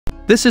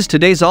This is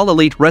today's All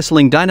Elite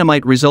Wrestling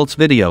Dynamite results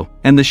video,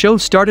 and the show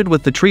started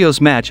with the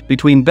Trios match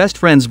between Best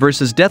Friends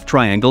vs Death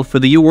Triangle for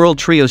the U World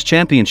Trios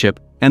Championship,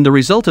 and the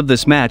result of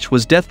this match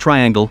was Death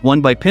Triangle won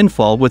by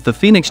pinfall with the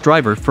Phoenix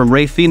Driver from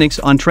Rey Fenix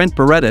on Trent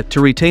Beretta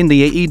to retain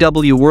the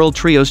AEW World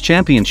Trios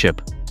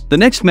Championship. The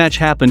next match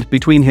happened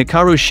between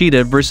Hikaru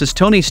Shida vs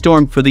Toni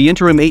Storm for the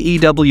interim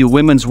AEW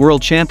Women's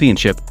World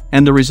Championship,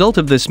 and the result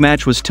of this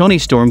match was Toni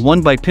Storm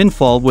won by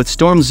pinfall with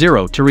Storm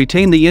Zero to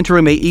retain the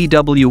interim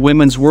AEW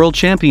Women's World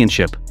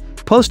Championship.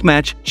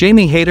 Post-match,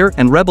 Jamie Hayter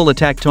and Rebel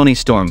attack Toni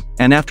Storm,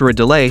 and after a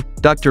delay,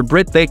 Dr.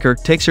 Britt Baker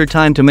takes her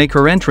time to make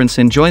her entrance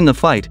and join the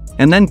fight,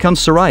 and then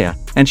comes Saraya,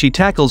 and she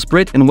tackles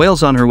Britt and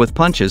wails on her with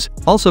punches.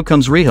 Also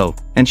comes Riho,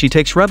 and she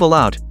takes Rebel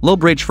out, low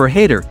bridge for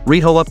Hayter,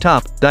 Riho up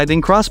top,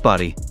 diving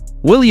crossbody.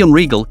 William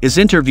Regal is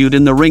interviewed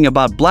in the ring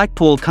about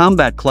Blackpool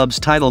Combat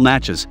Club's title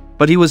matches,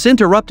 but he was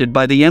interrupted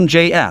by the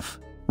MJF.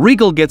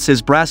 Regal gets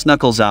his brass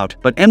knuckles out,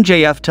 but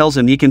MJF tells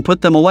him he can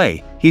put them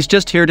away, he's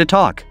just here to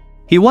talk.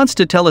 He wants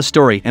to tell a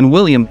story and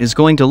William is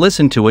going to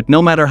listen to it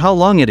no matter how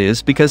long it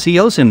is because he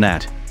owes him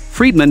that.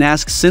 Friedman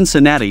asks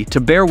Cincinnati to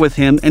bear with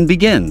him and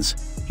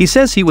begins. He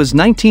says he was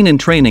 19 in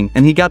training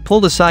and he got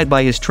pulled aside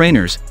by his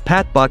trainers,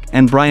 Pat Buck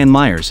and Brian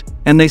Myers,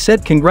 and they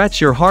said congrats,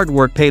 your hard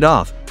work paid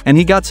off, and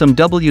he got some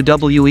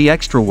WWE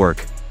extra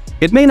work.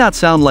 It may not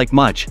sound like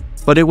much,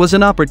 but it was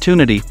an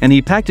opportunity and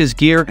he packed his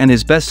gear and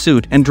his best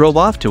suit and drove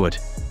off to it.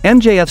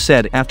 MJF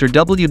said after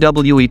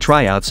WWE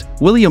tryouts,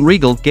 William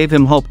Regal gave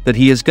him hope that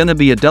he is gonna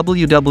be a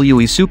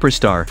WWE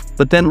superstar,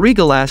 but then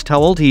Regal asked how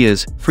old he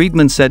is.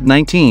 Friedman said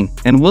 19,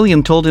 and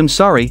William told him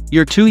sorry,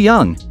 you're too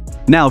young.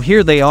 Now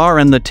here they are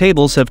and the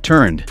tables have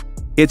turned.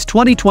 It's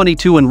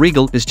 2022 and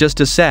Regal is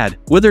just a sad,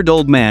 withered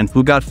old man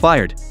who got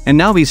fired, and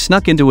now he's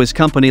snuck into his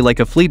company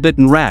like a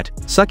flea-bitten rat,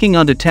 sucking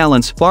onto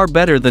talents far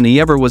better than he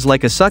ever was,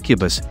 like a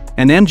succubus,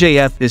 and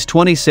MJF is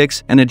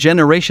 26 and a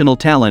generational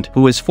talent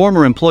who his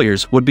former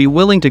employers would be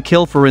willing to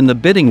kill for in the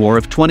bidding war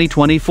of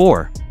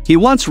 2024. He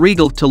wants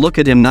Regal to look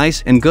at him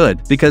nice and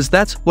good because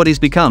that's what he's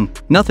become,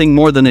 nothing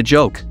more than a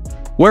joke.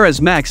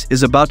 Whereas Max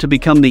is about to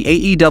become the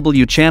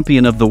AEW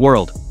champion of the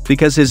world,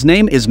 because his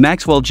name is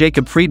Maxwell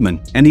Jacob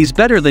Friedman, and he's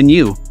better than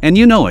you, and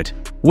you know it.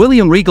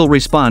 William Regal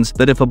responds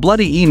that if a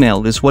bloody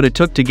email is what it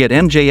took to get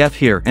MJF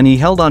here and he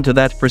held on to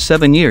that for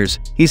 7 years,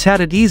 he's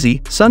had it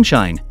easy,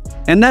 sunshine.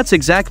 And that's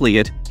exactly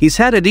it, he's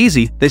had it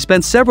easy. They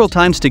spent several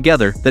times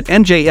together that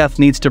MJF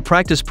needs to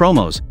practice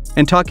promos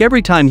and talk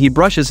every time he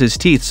brushes his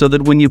teeth so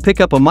that when you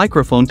pick up a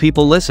microphone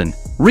people listen.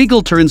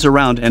 Regal turns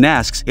around and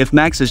asks if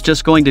Max is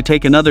just going to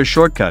take another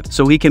shortcut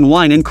so he can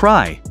whine and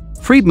cry.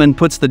 Friedman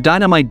puts the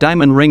Dynamite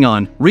diamond ring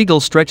on, Regal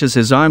stretches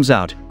his arms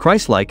out,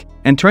 Christ-like,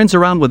 and turns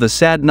around with a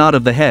sad nod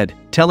of the head,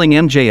 telling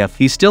MJF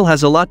he still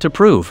has a lot to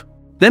prove.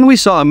 Then we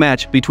saw a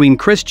match between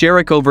Chris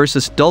Jericho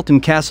vs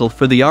Dalton Castle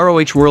for the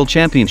ROH World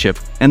Championship,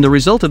 and the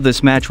result of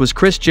this match was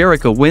Chris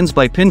Jericho wins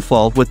by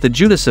pinfall with the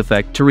Judas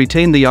effect to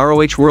retain the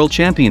ROH World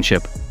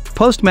Championship.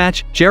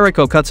 Post-match,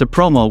 Jericho cuts a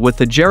promo with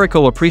the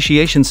Jericho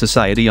Appreciation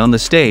Society on the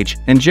stage,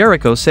 and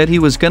Jericho said he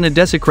was gonna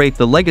desecrate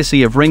the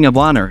legacy of Ring of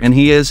Honor, and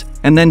he is,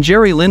 and then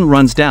Jerry Lynn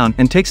runs down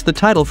and takes the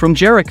title from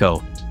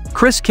Jericho.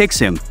 Chris kicks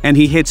him, and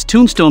he hits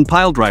Tombstone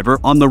Piledriver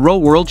on the Raw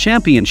World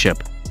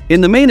Championship. In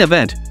the main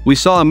event, we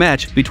saw a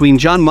match between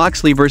Jon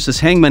Moxley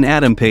vs Hangman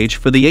Adam Page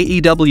for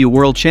the AEW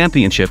World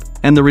Championship,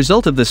 and the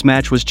result of this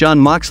match was Jon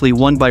Moxley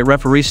won by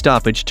referee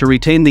stoppage to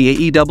retain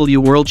the AEW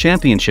World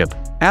Championship.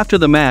 After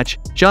the match,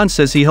 Jon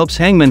says he hopes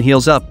Hangman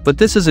heals up, but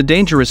this is a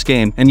dangerous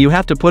game and you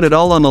have to put it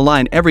all on the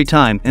line every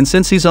time, and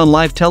since he's on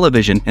live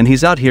television and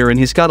he's out here and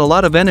he's got a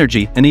lot of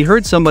energy and he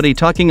heard somebody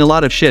talking a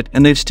lot of shit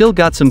and they've still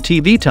got some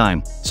TV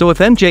time, so if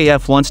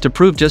MJF wants to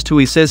prove just who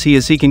he says he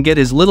is, he can get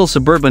his little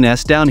suburban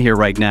ass down here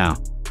right now.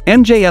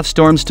 MJF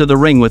storms to the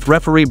ring with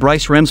referee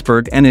Bryce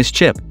Remsburg and his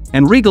chip,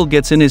 and Regal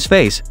gets in his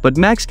face, but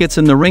Max gets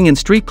in the ring in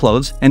street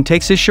clothes and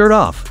takes his shirt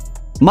off.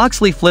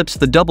 Moxley flips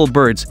the double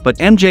birds, but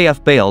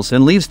MJF bails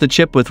and leaves the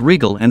chip with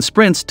Regal and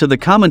sprints to the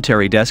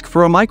commentary desk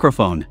for a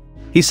microphone.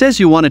 He says,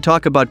 you want to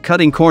talk about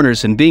cutting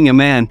corners and being a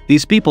man,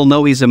 these people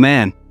know he's a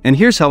man, and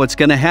here's how it's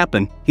gonna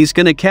happen, he's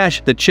gonna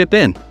cash the chip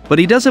in, but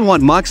he doesn't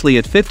want Moxley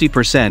at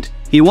 50%,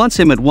 he wants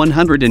him at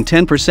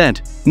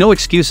 110%, no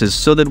excuses,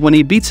 so that when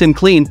he beats him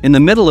clean in the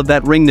middle of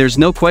that ring there's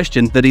no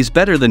question that he's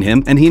better than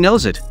him and he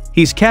knows it.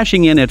 He's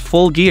cashing in at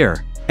full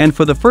gear, and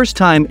for the first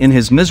time in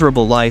his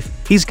miserable life,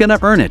 he's gonna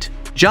earn it.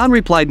 John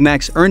replied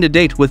Max earned a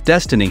date with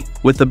Destiny,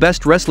 with the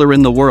best wrestler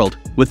in the world,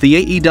 with the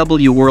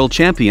AEW World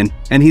Champion,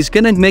 and he's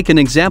gonna make an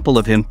example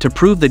of him to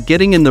prove that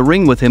getting in the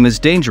ring with him is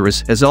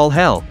dangerous as all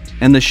hell,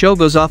 and the show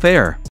goes off air.